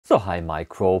So hi,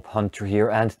 Microbehunter here,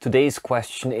 and today's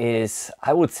question is,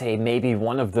 I would say, maybe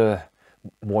one of the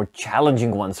more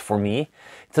challenging ones for me.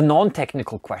 It's a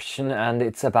non-technical question, and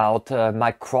it's about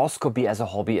microscopy as a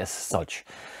hobby as such.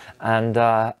 And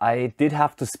I did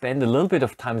have to spend a little bit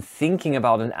of time thinking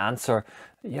about an answer,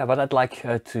 yeah, but I'd like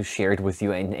to share it with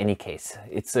you in any case.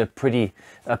 It's a pretty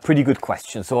good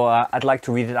question, so I'd like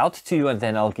to read it out to you, and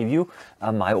then I'll give you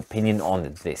my opinion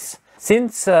on this.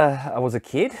 Since I was a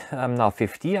kid, I'm now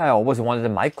 50, I always wanted a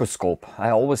microscope.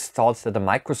 I always thought that a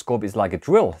microscope is like a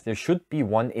drill. There should be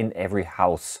one in every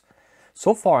house.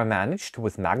 So far I managed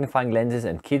with magnifying lenses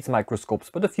and kids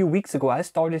microscopes, but a few weeks ago I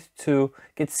started to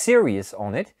get serious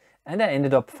on it, and I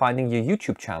ended up finding your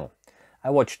YouTube channel.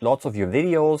 I watched lots of your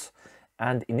videos,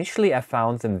 and initially I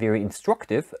found them very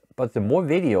instructive, but the more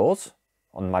videos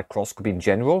on microscopy in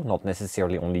general, not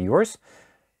necessarily only yours,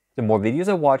 the more videos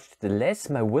I watched, the less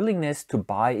my willingness to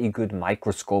buy a good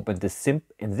microscope, and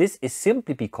this is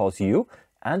simply because you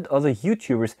and other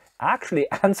YouTubers actually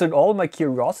answered all my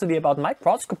curiosity about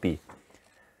microscopy.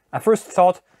 I first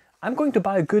thought, I'm going to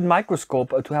buy a good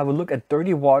microscope to have a look at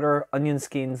dirty water, onion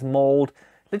skins, mold.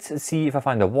 Let's see if I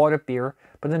find a water bear.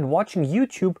 But then watching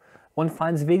YouTube, one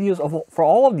finds videos for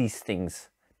all of these things.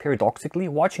 Paradoxically,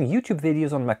 watching YouTube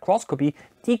videos on microscopy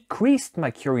decreased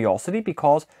my curiosity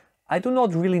because I do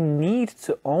not really need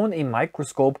to own a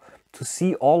microscope to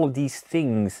see all of these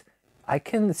things. I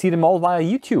can see them all via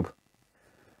YouTube.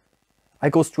 I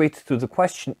go straight to the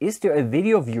question, is there a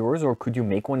video of yours, or could you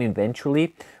make one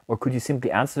eventually? Or could you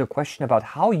simply answer the question about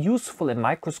how useful a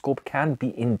microscope can be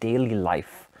in daily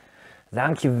life?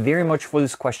 Thank you very much for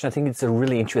this question. I think it's a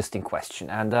really interesting question,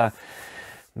 and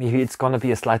maybe it's gonna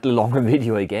be a slightly longer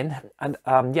video again. And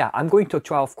yeah, I'm going to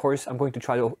try, of course,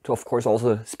 of course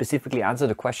also specifically answer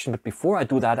the question. But before I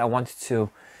do that, I wanted to,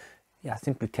 yeah,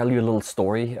 simply tell you a little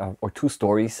story or two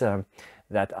stories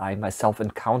that I myself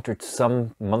encountered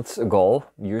some months ago,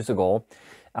 years ago.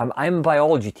 I'm a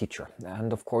biology teacher,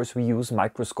 and of course we use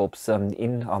microscopes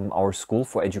in our school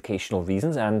for educational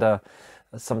reasons. And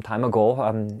some time ago,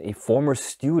 a former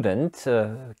student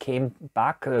came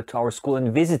back to our school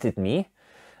and visited me.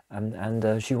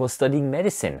 And she was studying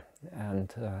medicine,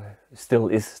 and still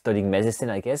is studying medicine,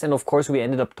 I guess. And of course we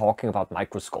ended up talking about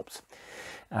microscopes.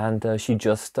 And she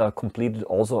just completed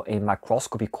also a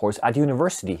microscopy course at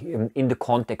university in the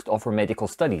context of her medical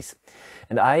studies.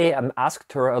 And I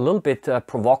asked her a little bit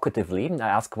provocatively. I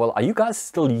asked, well, are you guys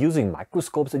still using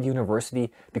microscopes at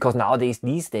university? Because nowadays,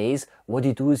 these days, what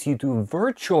you do is you do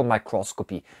virtual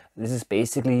microscopy. This is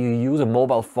basically you use a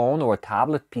mobile phone or a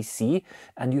tablet PC,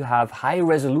 and you have high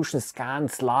resolution scan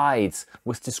slides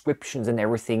with descriptions and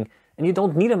everything. And you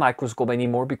don't need a microscope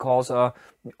anymore because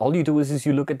all you do is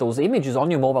you look at those images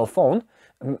on your mobile phone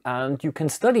and you can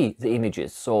study the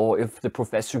images. So if the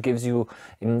professor gives you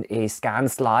a scan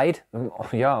slide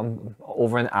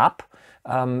over an app,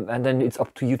 and then it's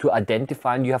up to you to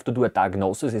identify, and you have to do a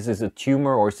diagnosis. Is this a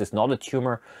tumor or is this not a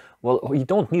tumor? Well, you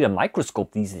don't need a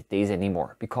microscope these days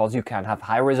anymore because you can have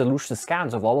high resolution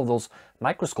scans of all of those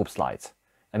microscope slides.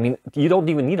 I mean, you don't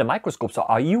even need a microscope. So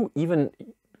are you even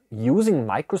using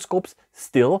microscopes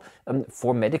still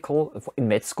for in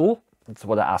med school? That's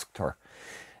what I asked her.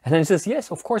 And then she says,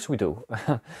 yes, of course we do.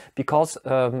 Because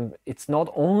it's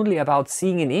not only about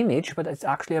seeing an image, but it's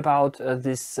actually about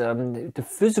the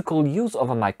physical use of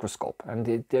a microscope.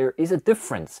 And there is a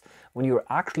difference when you're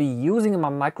actually using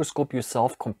a microscope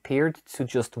yourself compared to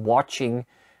just watching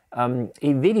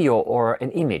a video or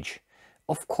an image.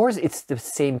 Of course, it's the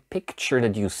same picture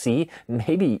that you see,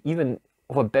 maybe even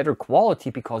of a better quality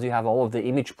because you have all of the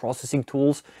image processing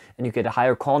tools, and you get a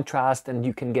higher contrast, and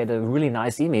you can get a really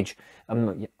nice image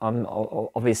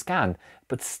of a scan.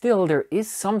 But still, there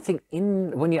is something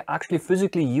when you actually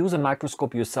physically use a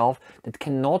microscope yourself that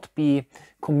cannot be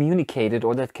communicated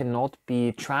or that cannot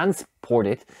be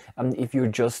transported if you're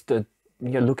just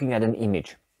you're looking at an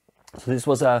image. So this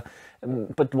was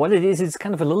but what it is, it's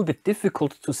kind of a little bit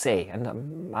difficult to say, and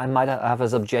I might have a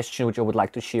suggestion which I would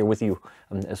like to share with you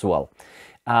as well.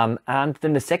 And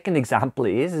then the second example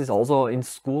is also in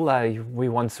school. We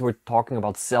once were talking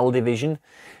about cell division,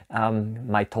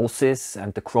 mitosis,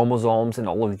 and the chromosomes, and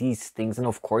all of these things. And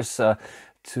of course,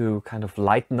 to kind of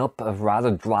lighten up a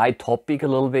rather dry topic a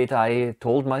little bit, I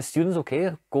told my students,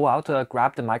 okay, go out,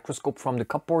 grab the microscope from the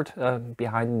cupboard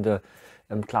behind the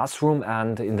classroom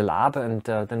and in the lab, and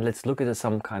then let's look at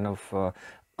some kind of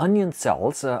onion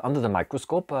cells under the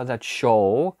microscope that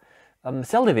show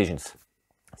cell divisions,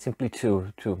 simply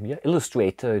to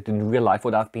illustrate in real life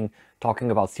what I've been talking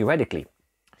about theoretically.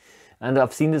 And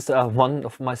I've seen this, one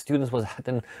of my students was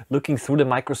then looking through the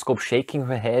microscope, shaking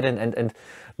her head and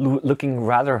looking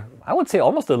rather, I would say,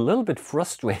 almost a little bit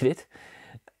frustrated.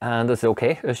 And I said,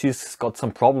 okay, she's got some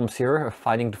problems here,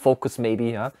 finding the focus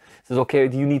maybe. Says, okay,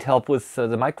 do you need help with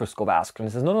the microscope? Asked her.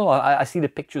 And he says, no, I see the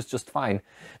pictures just fine.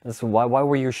 And so why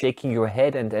were you shaking your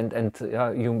head and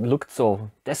you looked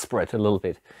so desperate a little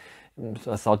bit?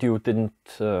 So I thought you didn't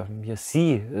you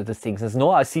see the things. And says, no,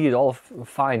 I see it all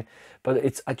fine, but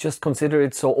I just consider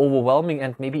it so overwhelming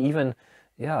and maybe even,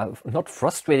 yeah, not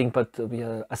frustrating, but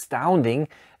astounding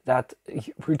that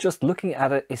we're just looking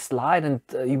at a slide and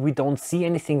we don't see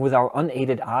anything with our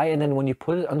unaided eye. And then when you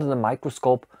put it under the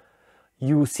microscope,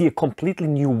 you see a completely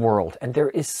new world. And there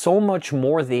is so much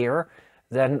more there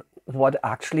than what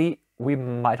actually we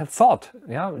might have thought.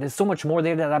 Yeah, there's so much more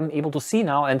there that I'm able to see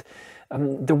now. And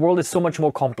the world is so much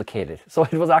more complicated. So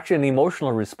it was actually an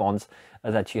emotional response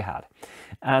that she had.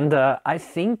 And I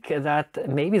think that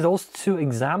maybe those two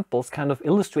examples kind of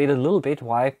illustrate a little bit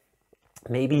why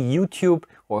maybe YouTube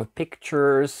or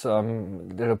pictures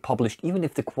that are published, even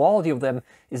if the quality of them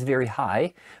is very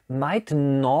high, might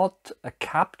not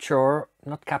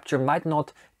might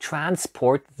not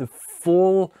transport the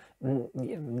full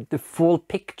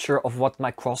picture of what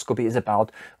microscopy is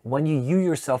about when you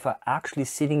yourself are actually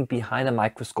sitting behind a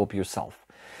microscope yourself.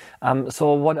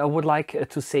 So what I would like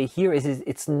to say here is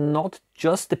it's not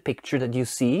just the picture that you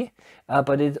see,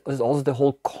 but it is also the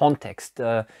whole context.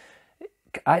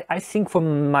 I think for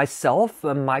myself,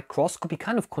 microscopy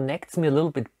kind of connects me a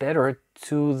little bit better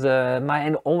to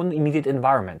my own immediate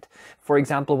environment. For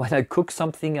example, when I cook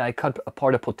something, I cut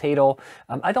apart a potato.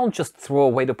 I don't just throw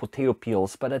away the potato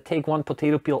peels, but I take one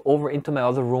potato peel over into my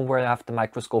other room where I have the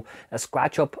microscope, I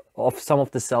scratch up off some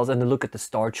of the cells and look at the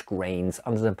starch grains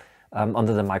under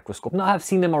the microscope. Now, I've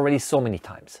seen them already so many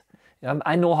times.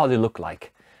 I know how they look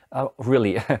like.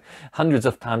 Really, hundreds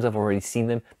of times I've already seen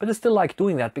them, but I still like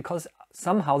doing that because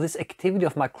somehow this activity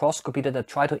of microscopy that I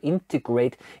try to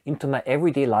integrate into my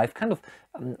everyday life kind of,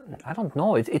 I don't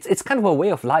know, it's kind of a way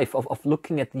of life, of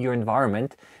looking at your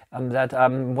environment, that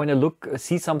when I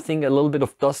see something, a little bit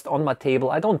of dust on my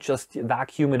table, I don't just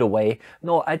vacuum it away.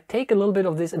 No, I take a little bit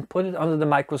of this and put it under the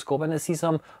microscope and I see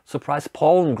some surprise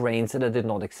pollen grains that I did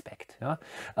not expect. Yeah?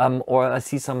 Or I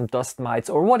see some dust mites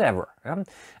or whatever. Yeah?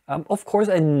 Of course,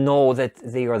 I know that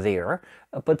they are there,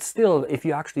 but still, if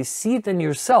you actually see it in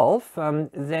yourself,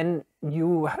 then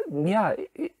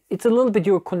it's a little bit,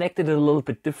 you're connected a little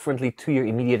bit differently to your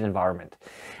immediate environment.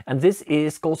 And this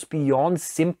goes beyond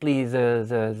simply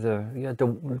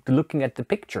the looking at the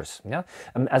pictures. Yeah.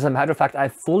 As a matter of fact, I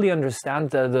fully understand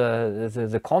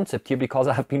the concept here because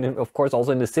I have been, of course,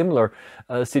 also in a similar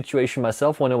situation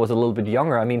myself when I was a little bit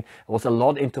younger. I mean, I was a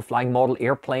lot into flying model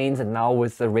airplanes, and now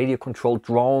with the radio-controlled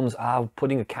drones,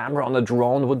 putting a camera on a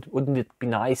drone, wouldn't it be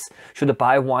nice? Should I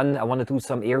buy one? I want to do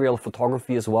some aerial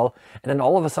photography as well. And then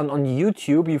all of a sudden on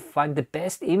YouTube, you find the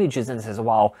best images and it says,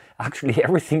 wow, actually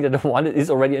everything that I wanted is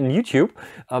already on YouTube.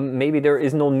 Maybe there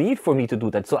is no need for me to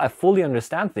do that. So I fully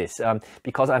understand this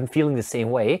because I'm feeling the same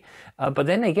way. But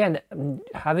then again,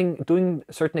 doing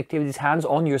certain activities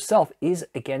hands-on yourself is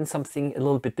again something a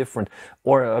little bit different.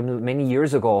 Or many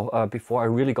years ago, before I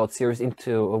really got serious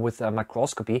with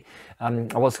microscopy,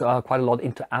 I was quite a lot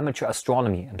into amateur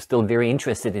astronomy. I'm still very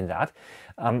interested in that.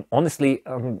 Honestly,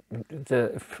 you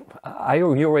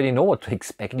already know what to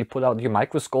expect. You put out your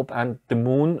microscope and the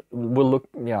moon will look,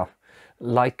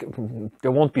 like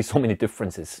there won't be so many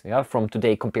differences, from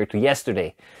today compared to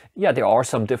yesterday. Yeah, there are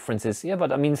some differences,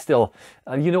 but I mean, still,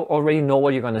 you already know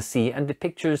what you're going to see, and the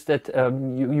pictures that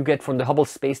you get from the Hubble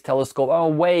Space Telescope are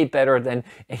way better than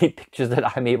any pictures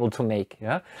that I'm able to make.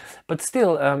 But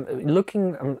still,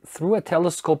 looking through a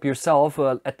telescope yourself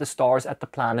at the stars, at the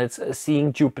planets,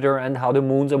 seeing Jupiter and how the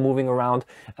moons are moving around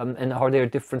and how they're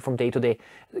different from day to day,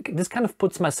 this kind of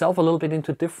puts myself a little bit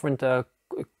into different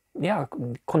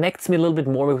connects me a little bit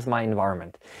more with my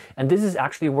environment. And this is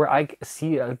actually where I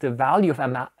see the value of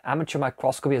amateur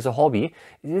microscopy as a hobby.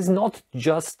 It is not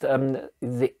just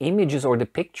the images or the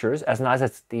pictures, as nice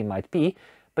as they might be,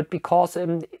 but because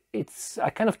I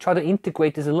kind of try to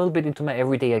integrate this a little bit into my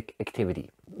everyday activity.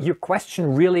 Your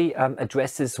question really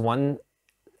addresses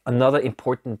another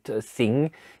important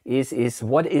thing is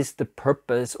what is the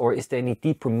purpose, or is there any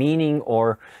deeper meaning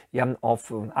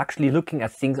of actually looking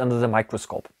at things under the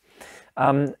microscope?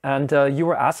 And you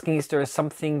were asking, is there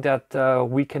something that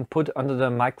we can put under the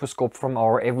microscope from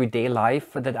our everyday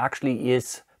life that actually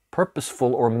is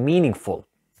purposeful or meaningful?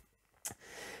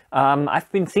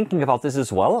 I've been thinking about this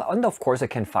as well, and of course I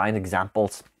can find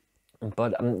examples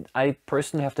But I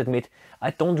personally have to admit,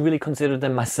 I don't really consider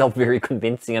them myself very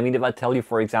convincing. I mean, if I tell you,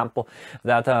 for example,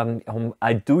 that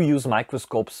I do use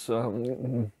microscopes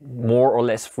more or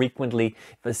less frequently,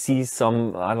 if I see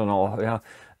some, I don't know, yeah,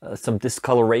 some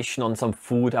discoloration on some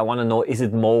food, I want to know, is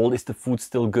it mold? Is the food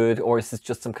still good? Or is it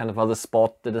just some kind of other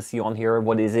spot that I see on here?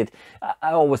 What is it?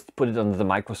 I always put it under the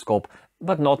microscope,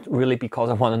 but not really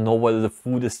because I want to know whether the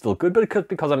food is still good, but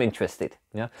because I'm interested.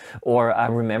 Yeah. Or I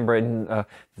remember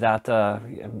that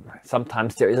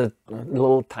sometimes there is a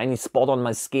little tiny spot on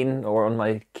my skin or on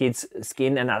my kid's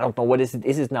skin, and I don't know what is it.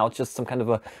 Is it now just some kind of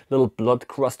a little blood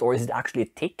crust, or is it actually a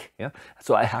tick? Yeah.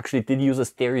 So I actually did use a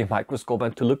stereo microscope,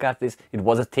 and to look at this, it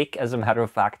was a tick, as a matter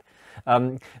of fact.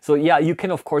 So yeah, you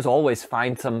can of course always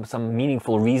find some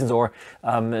meaningful reasons, or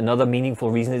another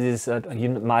meaningful reason is that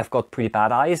I've got pretty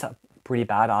bad eyes.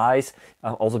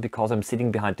 Also because I'm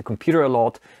sitting behind the computer a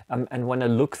lot, and when I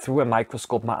look through a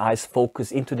microscope, my eyes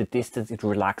focus into the distance. It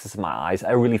relaxes my eyes.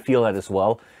 I really feel that as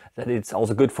well, that it's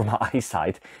also good for my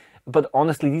eyesight. But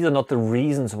honestly, these are not the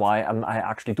reasons why I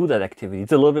actually do that activity.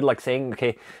 It's a little bit like saying,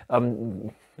 okay,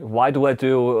 why do I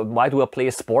play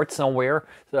a sport somewhere?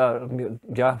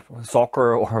 Yeah,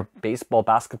 soccer or baseball,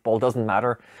 basketball, doesn't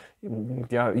matter.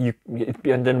 Yeah,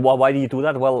 and then why do you do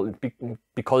that? Well,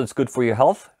 because it's good for your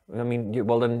health. I mean,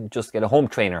 well, then just get a home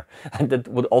trainer, and that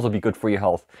would also be good for your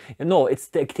health. No, it's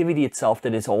the activity itself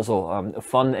that is also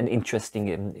fun and interesting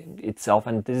in itself,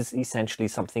 and this is essentially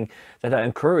something that I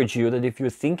encourage you, that if you're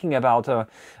thinking about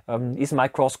is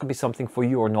microscopy something for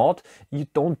you or not, you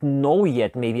don't know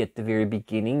yet maybe at the very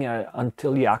beginning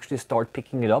until you actually start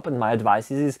picking it up. And my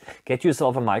advice is get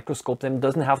yourself a microscope. Then it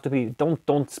doesn't have to be,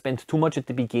 don't spend too much at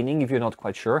the beginning if you're not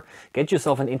quite sure. Get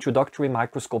yourself an introductory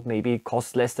microscope, maybe it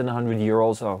costs less than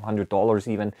 €100 or $100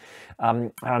 even,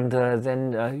 and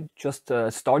then just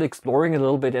start exploring a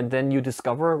little bit, and then you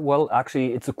discover, well,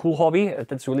 actually it's a cool hobby.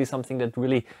 That's really something that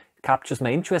really captures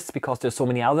my interests, because there's so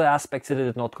many other aspects that I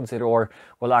did not consider, or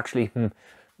well, actually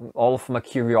all of my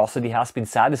curiosity has been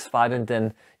satisfied, and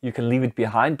then you can leave it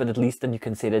behind, but at least then you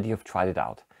can say that you've tried it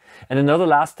out. And another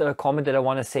last comment that I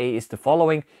want to say is the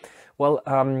following. Well,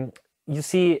 you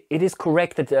see, it is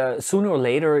correct that sooner or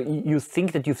later you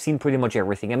think that you've seen pretty much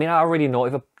everything. I mean, I already know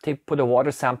if I put a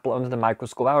water sample under the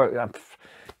microscope,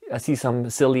 I see some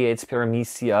ciliates,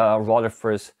 paramecia,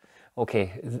 rotifers.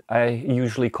 Okay, I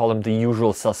usually call them the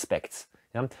usual suspects.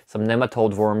 Yeah? Some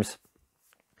nematode worms.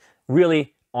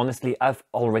 Really, honestly, I've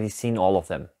already seen all of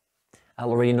them. I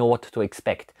already know what to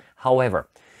expect. However,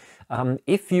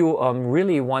 if you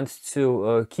really want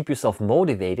to keep yourself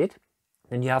motivated,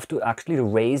 then you have to actually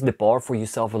raise the bar for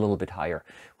yourself a little bit higher.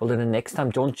 Well, then the next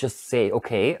time, don't just say,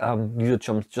 okay, these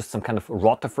are just some kind of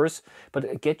rotifers,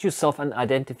 but get yourself an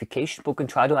identification book and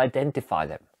try to identify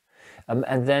them.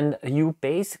 And then you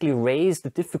basically raise the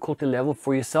difficulty level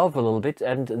for yourself a little bit,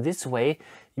 and this way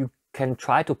you can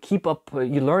try to keep up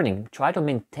your learning. Try to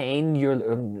maintain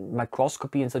your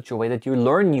microscopy in such a way that you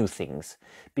learn new things,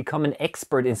 become an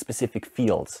expert in specific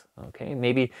fields. Okay,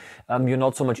 maybe you're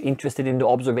not so much interested in the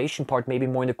observation part, maybe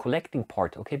more in the collecting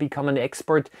part. Okay, become an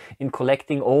expert in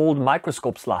collecting old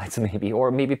microscope slides maybe, or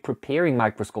maybe preparing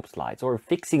microscope slides or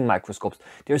fixing microscopes.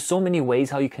 There's so many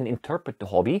ways how you can interpret the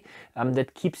hobby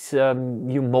that keeps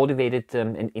you motivated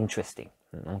and interesting.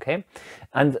 Okay,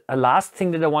 and a last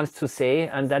thing that I wanted to say,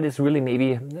 and that is really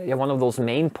maybe one of those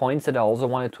main points that I also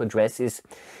wanted to address, is,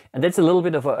 and that's a little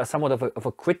bit of a somewhat of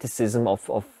a criticism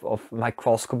of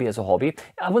microscopy as a hobby.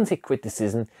 I wouldn't say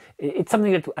criticism. It's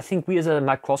something that I think we as a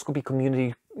microscopy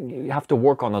community have to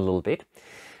work on a little bit.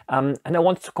 And I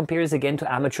want to compare this again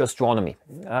to amateur astronomy.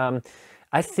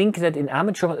 I think that in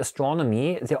amateur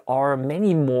astronomy, there are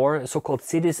many more so-called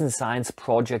citizen science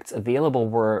projects available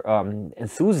where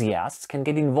enthusiasts can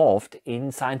get involved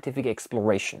in scientific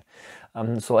exploration.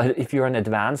 So if you're an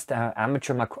advanced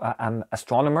amateur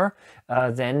astronomer,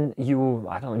 then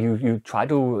you try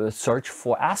to search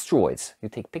for asteroids. You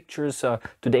take pictures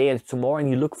today and tomorrow, and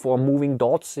you look for moving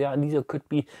dots. Yeah, and these could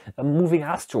be moving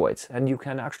asteroids, and you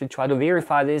can actually try to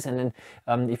verify this. And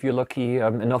then, if you're lucky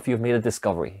enough, you've made a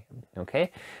discovery.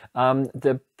 Okay.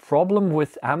 The problem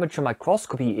with amateur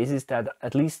microscopy is that,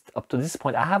 at least up to this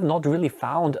point, I have not really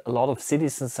found a lot of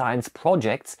citizen science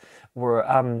projects where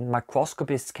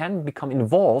microscopists can become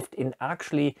involved in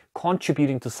actually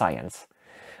contributing to science.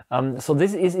 So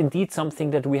this is indeed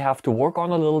something that we have to work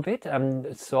on a little bit. And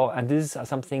this is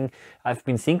something I've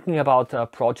been thinking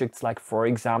about, projects like, for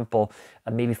example,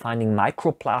 maybe finding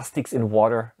microplastics in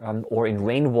water, or in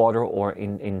rainwater, or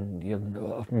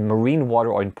in marine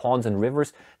water, or in ponds and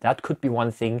rivers. That could be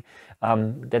one thing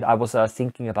that I was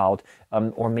thinking about,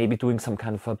 or maybe doing some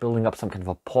kind of building up some kind of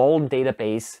a pollen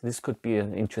database. This could be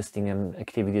an interesting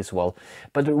activity as well.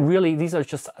 But really, these are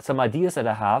just some ideas that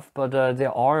I have, but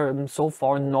there are so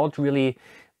far not really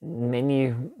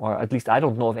many, or at least I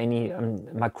don't know of any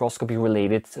microscopy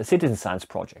related citizen science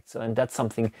projects, and that's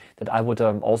something that I would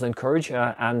also encourage,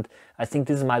 and I think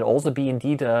this might also be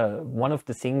indeed one of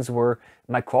the things where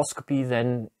microscopy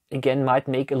then again might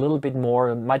make a little bit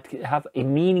more, might have a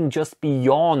meaning just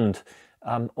beyond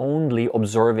only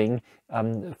observing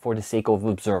for the sake of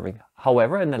observing.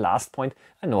 However, and the last point,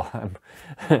 I know I'm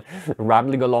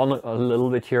rambling along a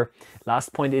little bit here,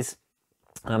 last point is,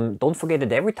 don't forget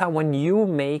that every time when you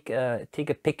take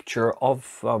a picture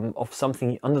of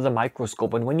something under the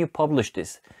microscope, and when you publish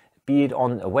this, be it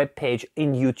on a web page,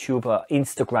 in YouTube,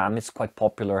 Instagram is quite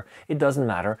popular, it doesn't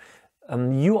matter.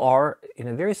 You are, in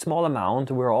a very small amount,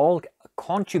 we're all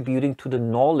contributing to the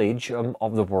knowledge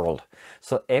of the world.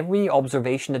 So every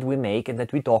observation that we make and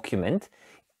that we document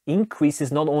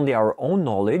increases not only our own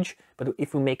knowledge, but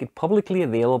if we make it publicly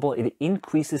available, it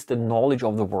increases the knowledge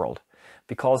of the world.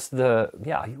 Because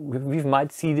we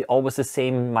might see always the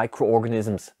same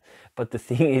microorganisms, but the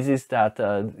thing is that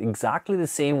exactly the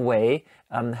same way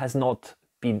has not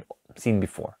been seen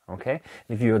before. Okay,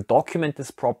 if you document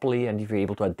this properly, and if you're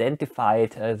able to identify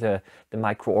it, the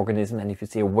microorganism, and if you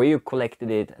say where you collected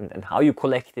it, and how you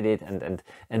collected it,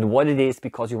 and what it is,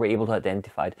 because you were able to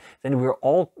identify it, then we're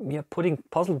all putting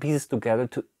puzzle pieces together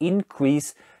to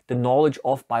increase the knowledge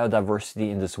of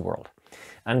biodiversity in this world.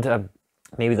 And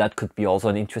maybe that could be also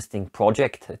an interesting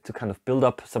project to kind of build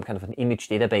up some kind of an image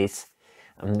database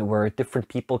where different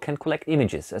people can collect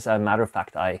images. As a matter of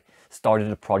fact, I started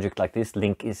a project like this.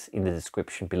 Link is in the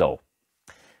description below.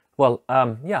 Well,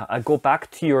 I go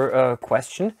back to your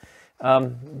question. How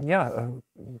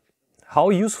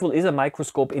useful is a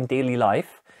microscope in daily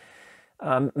life?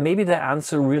 Maybe the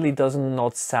answer really does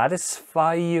not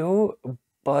satisfy you,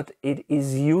 but it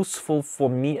is useful for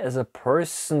me as a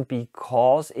person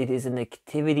because it is an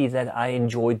activity that I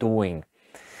enjoy doing.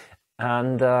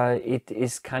 And it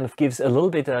is kind of gives a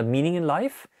little bit of meaning in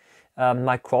life.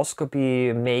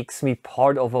 Microscopy makes me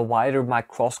part of a wider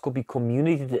microscopy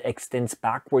community that extends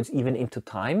backwards even into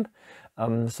time.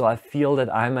 So I feel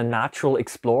that I'm a natural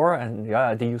explorer, and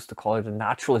they used to call it a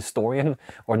natural historian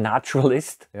or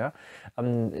naturalist.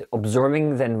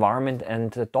 Observing the environment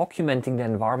and documenting the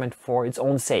environment for its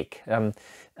own sake, and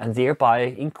thereby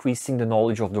increasing the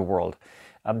knowledge of the world.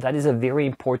 That is a very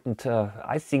important,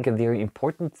 I think, a very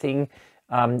important thing.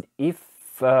 If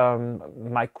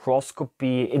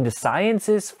microscopy in the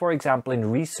sciences, for example, in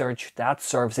research, that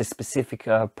serves a specific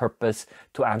purpose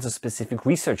to answer specific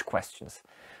research questions.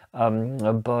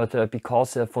 But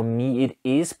because for me it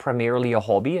is primarily a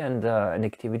hobby and an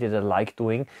activity that I like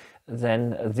doing,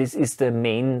 then this is the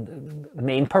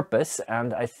main purpose.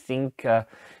 And I think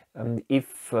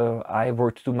if I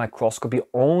were to do microscopy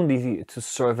only to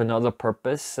serve another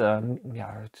purpose,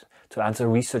 to answer a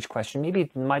research question, maybe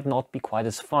it might not be quite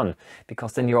as fun,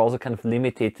 because then you're also kind of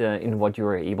limited in what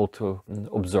you're able to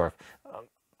observe,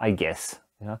 I guess.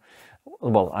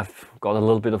 Well, I've got a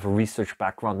little bit of a research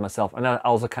background myself, and I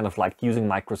also kind of liked using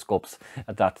microscopes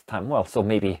at that time. Well, so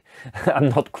maybe I'm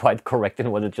not quite correct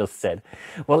in what I just said.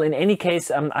 Well, in any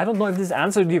case, I don't know if this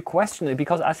answered your question,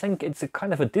 because I think it's a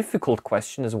kind of a difficult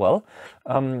question as well.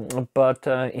 But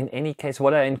in any case,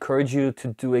 what I encourage you to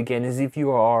do again is, if you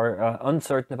are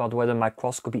uncertain about whether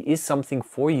microscopy is something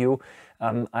for you,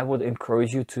 I would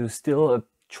encourage you to still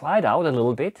try it out a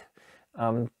little bit.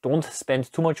 Don't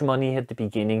spend too much money at the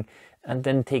beginning, and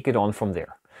then take it on from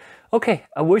there. Okay,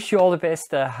 I wish you all the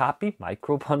best. Happy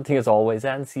microbe hunting as always,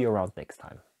 and see you around next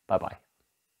time. Bye bye.